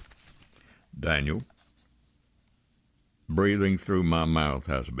 Daniel, breathing through my mouth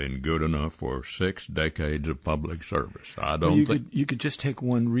has been good enough for 6 decades of public service. I don't think... You could just take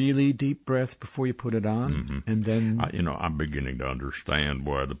one really deep breath before you put it on, and then... I'm beginning to understand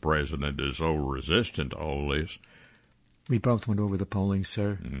why the president is so resistant to all this. We both went over the polling,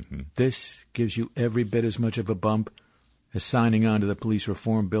 sir. Mm-hmm. This gives you every bit as much of a bump as signing on to the police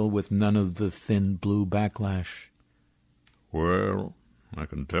reform bill with none of the thin blue backlash? Well, I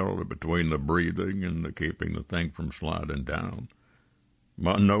can tell that between the breathing and the keeping the thing from sliding down,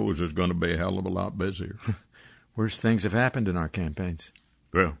 my nose is going to be a hell of a lot busier. Worse things have happened in our campaigns.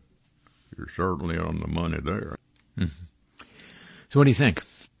 Well, you're certainly on the money there. Mm-hmm. So what do you think?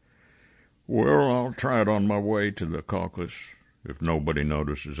 Well, I'll try it on my way to the caucus. If nobody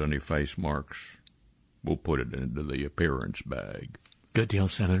notices any face marks, we'll put it into the appearance bag. Good deal,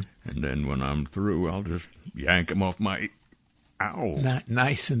 Senator. And then when I'm through, I'll just yank him off my... Ow.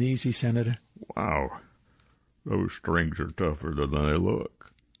 Nice and easy, Senator. Wow. Those strings are tougher than they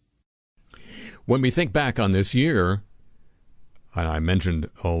look. When we think back on this year, and I mentioned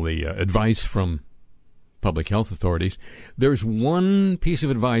all the advice from public health authorities, there's one piece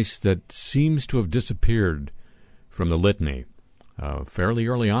of advice that seems to have disappeared from the litany fairly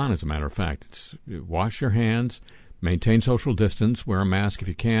early on, as a matter of fact. It's wash your hands, maintain social distance, wear a mask if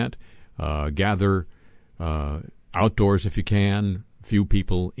you can't, gather outdoors if you can, few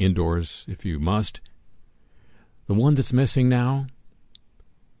people indoors if you must. The one that's missing now,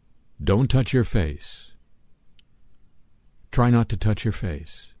 don't touch your face. Try not to touch your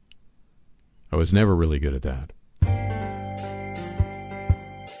face. I was never really good at that.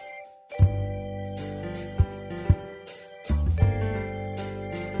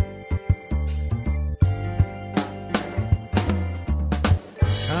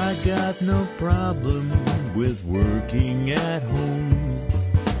 I got no problem with working at home.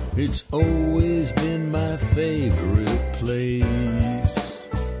 It's always been my favorite place.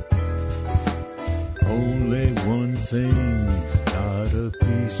 Only one thing's not a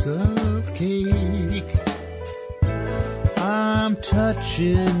piece of cake. I'm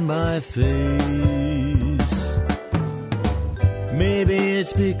touching my face. Maybe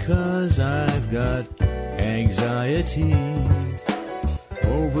it's because I've got anxiety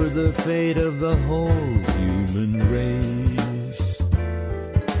over the fate of the whole human race.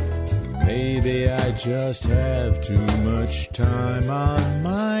 Maybe I just have too much time on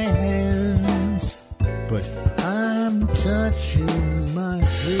my hands, but I'm touching my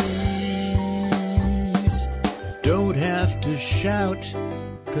face. Don't have to shout,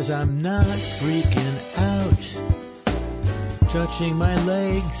 'cause I'm not freaking out. Touching my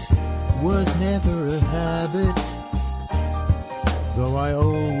legs was never a habit, though I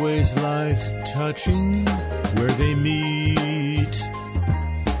always liked touching where they meet.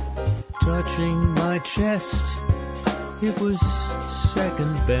 Touching my chest, it was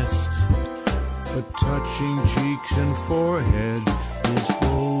second best, but touching cheeks and forehead is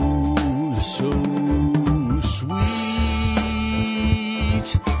oh so sweet.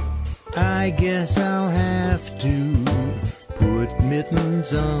 I guess I'll have to put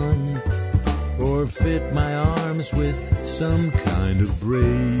mittens on, or fit my arms with some kind of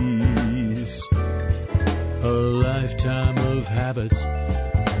brace. A lifetime of habits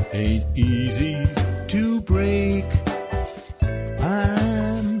ain't easy to break.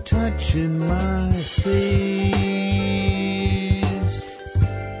 I'm touching my face.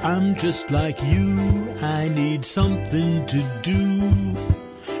 I'm just like you, I need something to do,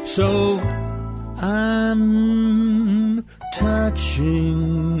 so I'm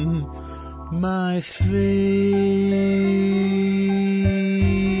touching my face.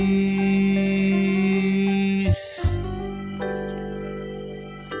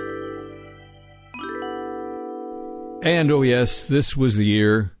 And oh yes, this was the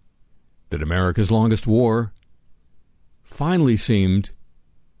year that America's longest war finally seemed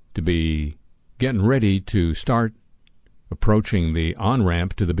to be getting ready to start approaching the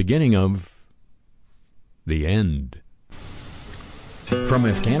on-ramp to the beginning of the end. From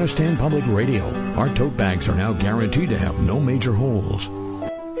Afghanistan Public Radio, our tote bags are now guaranteed to have no major holes.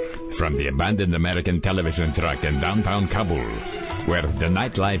 From the abandoned American television truck in downtown Kabul, where the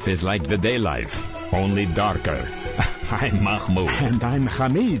nightlife is like the day life, only darker. I'm Mahmoud. And I'm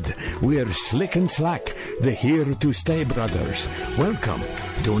Hamid. We're Slick and Slack, the here-to-stay brothers. Welcome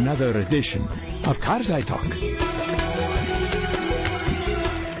to another edition of Cars I Talk.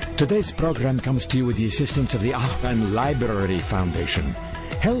 Today's program comes to you with the assistance of the Afghan Library Foundation.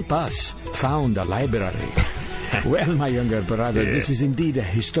 Help us found a library. Well, my younger brother, this is indeed a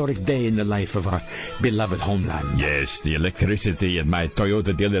historic day in the life of our beloved homeland. Yes, the electricity at my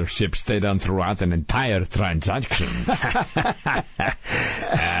Toyota dealership stayed on throughout an entire transaction.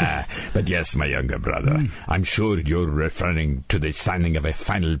 But yes, my younger brother, I'm sure you're referring to the signing of a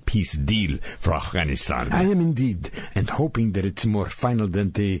final peace deal for Afghanistan. I am indeed, and hoping that it's more final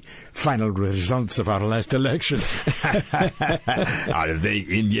than the final results of our last election. Are they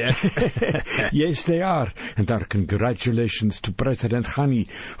in yet? Yes, they are, and our our congratulations to President Ghani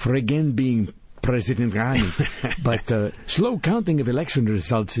for again being President Ghani. But slow counting of election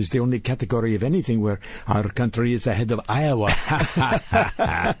results is the only category of anything where our country is ahead of Iowa.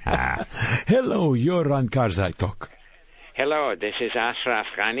 Hello, you're on Karzai Talk. Hello, this is Ashraf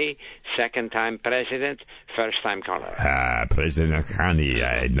Ghani, second-time president, first-time caller. President Ghani,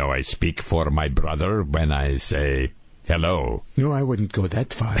 I know I speak for my brother when I say hello. No, I wouldn't go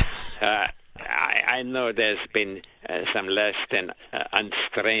that far. I know there's been some less than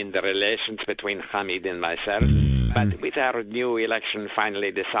unstrained relations between Hamid and myself, but with our new election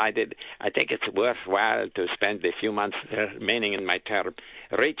finally decided, I think it's worthwhile to spend a few months remaining in my term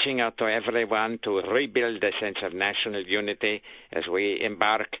reaching out to everyone to rebuild a sense of national unity as we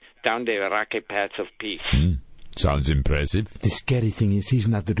embark down the rocky paths of peace. Sounds impressive. The scary thing is he's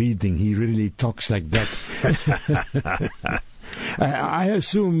not reading. He really talks like that. I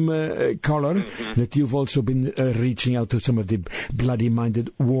assume, caller, that you've also been reaching out to some of the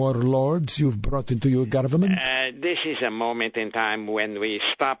bloody-minded warlords you've brought into your government? This is a moment in time when we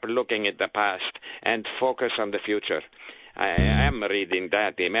stop looking at the past and focus on the future. I am reading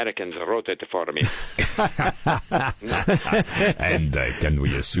that. The Americans wrote it for me. And can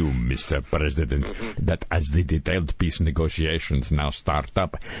we assume, Mr. President, that as the detailed peace negotiations now start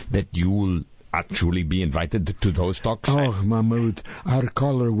up, that you'll actually be invited to those talks? Oh, Mahmoud, our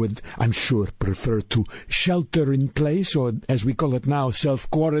caller would, I'm sure, prefer to shelter in place, or as we call it now,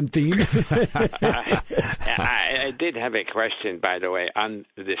 self-quarantine. I did have a question, by the way, on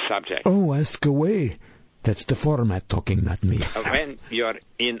this subject. Oh, ask away. That's the format talking, not me. When you're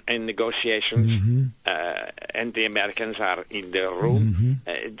in negotiations and the Americans are in the room,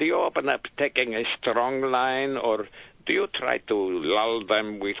 do you open up taking a strong line, or do you try to lull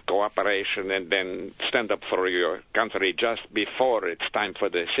them with cooperation and then stand up for your country just before it's time for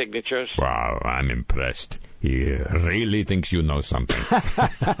the signatures? Wow, I'm impressed. He really thinks you know something.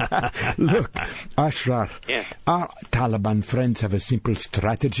 Look, Ashraf, our Taliban friends have a simple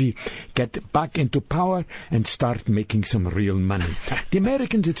strategy. Get back into power and start making some real money. The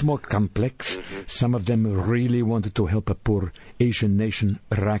Americans, it's more complex. Some of them really wanted to help a poor Asian nation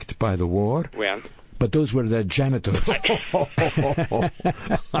racked by the war. Well, but those were the janitors.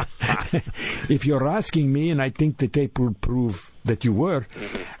 If you're asking me, and I think the tape will prove that you were,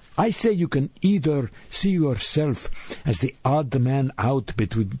 I say you can either see yourself as the odd man out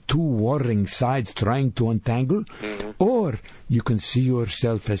between two warring sides trying to untangle, or you can see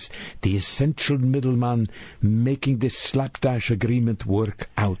yourself as the essential middleman making this slapdash agreement work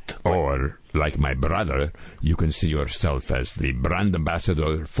out. Or, like my brother, you can see yourself as the brand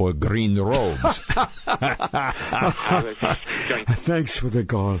ambassador for green robes. Thanks for the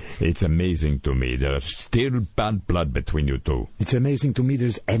call. It's amazing to me there's still bad blood between you two. It's amazing to me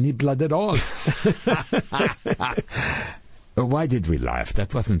there's any blood at all. Why did we laugh?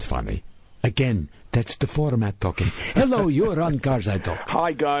 That wasn't funny. Again, that's the format talking. Hello, you're on Karzai Talk.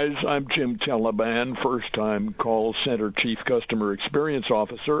 Hi, guys. I'm Jim Taliban, first-time call center chief customer experience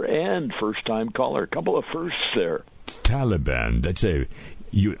officer and first-time caller. A couple of firsts there. Taliban, that's a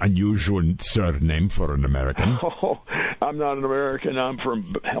unusual surname for an American. Oh, I'm not an American. I'm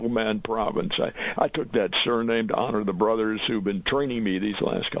from Helmand province. I took that surname to honor the brothers who've been training me these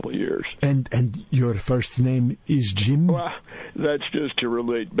last couple of years. And your first name is Jim? Well, that's just to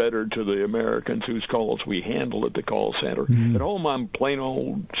relate better to the Americans whose calls we handle at the call center. At home, I'm plain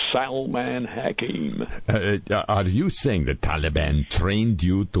old Salman Hakim. Are you saying the Taliban trained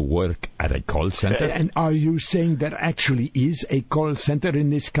you to work at a call center? And are you saying there actually is a call center in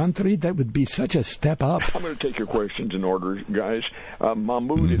this country? That would be such a step up. I'm going to take your questions in order, guys.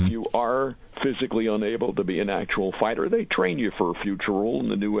 Mahmoud, if you are physically unable to be an actual fighter, they train you for a future role in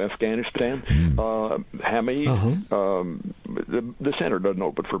the new Afghanistan. Hamid, the center doesn't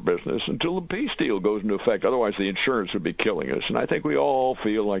open for business until the peace deal goes into effect. Otherwise, the insurance would be killing us. And I think we all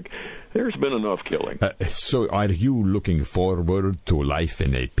feel like there's been enough killing. So are you looking forward to life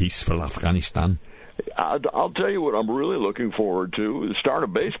in a peaceful Afghanistan? I'll tell you what I'm really looking forward to, the start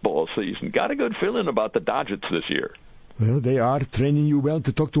of baseball season. Got a good feeling about the Dodgers this year. Well, they are training you well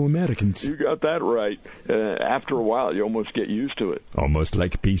to talk to Americans. You got that right. After a while, you almost get used to it. Almost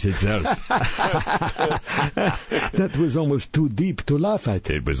like peace itself. That was almost too deep to laugh at.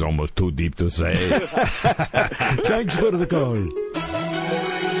 It was almost too deep to say. Thanks for the call.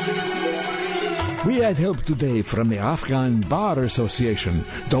 We had help today from the Afghan Bar Association.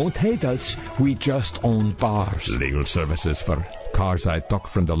 Don't hate us, we just own bars. Legal services for Karzai Talk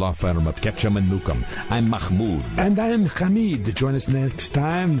from the law firm of Ketchum and Newcomb. I'm Mahmoud. And I'm Hamid. Join us next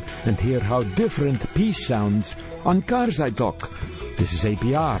time and hear how different peace sounds on Karzai Talk. This is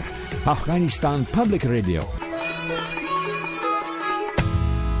APR, Afghanistan Public Radio.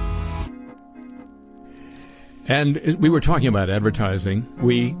 And we were talking about advertising,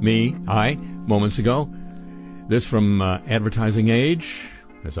 I, moments ago. This from Advertising Age,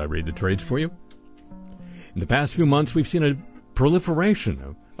 as I read the trades for you. In the past few months, we've seen a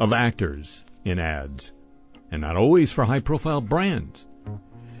proliferation of actors in ads, and not always for high-profile brands.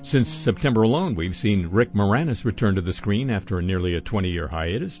 Since September alone, we've seen Rick Moranis return to the screen after nearly a 20-year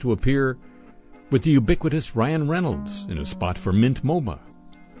hiatus to appear with the ubiquitous Ryan Reynolds in a spot for Mint MoMA,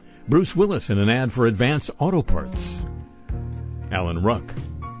 Bruce Willis in an ad for Advance Auto Parts, Alan Ruck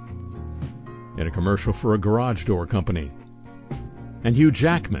in a commercial for a garage door company, and Hugh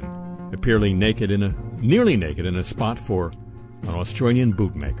Jackman appearing nearly naked in a spot for an Australian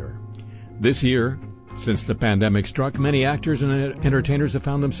bootmaker. This year, since the pandemic struck, many actors and entertainers have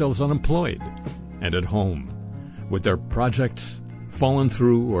found themselves unemployed and at home, with their projects fallen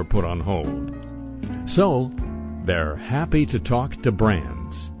through or put on hold. So, they're happy to talk to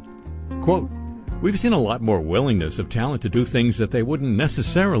brands. Quote, "We've seen a lot more willingness of talent to do things that they wouldn't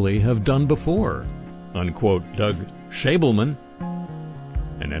necessarily have done before," unquote Doug Schabelman,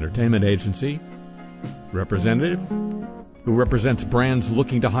 an entertainment agency representative who represents brands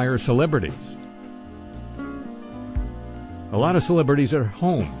looking to hire celebrities. A lot of celebrities are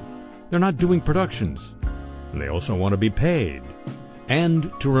home. They're not doing productions. And they also want to be paid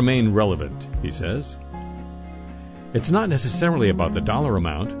and to remain relevant, he says. It's not necessarily about the dollar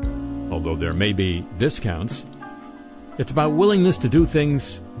amount, although there may be discounts. It's about willingness to do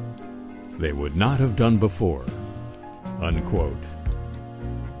things they would not have done before, unquote.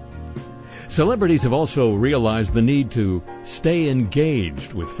 Celebrities have also realized the need to stay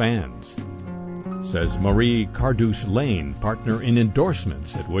engaged with fans, says Marie Carduce-Lane, partner in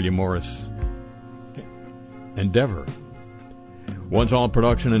endorsements at William Morris Endeavor. Once all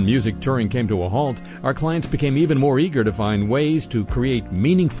production and music touring came to a halt, our clients became even more eager to find ways to create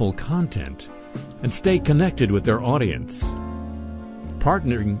meaningful content and stay connected with their audience.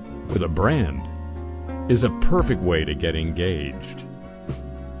 Partnering with a brand is a perfect way to get engaged.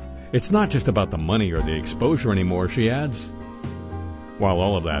 It's not just about the money or the exposure anymore, she adds. While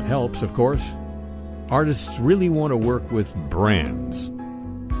all of that helps, of course, artists really want to work with brands,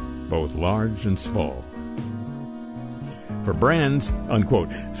 both large and small. For brands, unquote,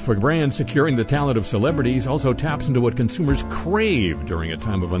 securing the talent of celebrities also taps into what consumers crave during a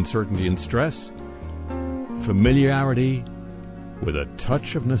time of uncertainty and stress: familiarity with a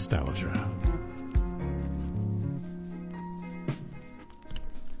touch of nostalgia.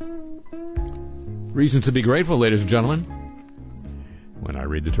 Reasons to be grateful, ladies and gentlemen, when I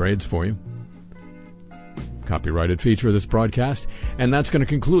read the trades for you. Copyrighted feature of this broadcast. And that's going to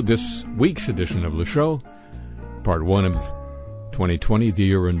conclude this week's edition of the show, part 1 of 2020, the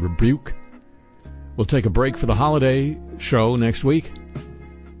year in rebuke. We'll take a break for the holiday show next week,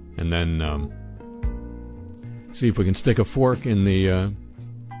 and then see if we can stick a fork in the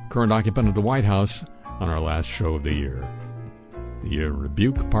current occupant of the White House on our last show of the year. The year in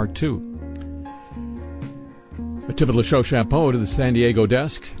rebuke, part 2. A tip of the show chapeau to the San Diego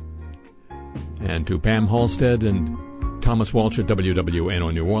desk, and to Pam Halstead and Thomas Walsh at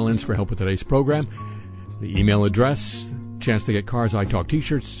WWNO New Orleans for help with today's program. The email address, chance to get Cars I Talk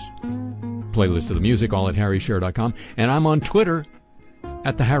t-shirts, playlist of the music, all at harryshearer.com. And I'm on Twitter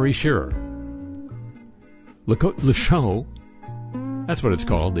at the Harry Shearer. Le Show, that's what it's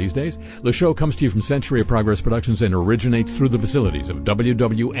called these days. Le Show comes to you from Century of Progress Productions and originates through the facilities of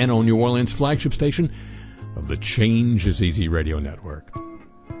WWNO New Orleans, flagship station of the Change is Easy radio network.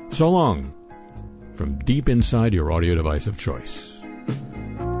 So long from deep inside your audio device of choice.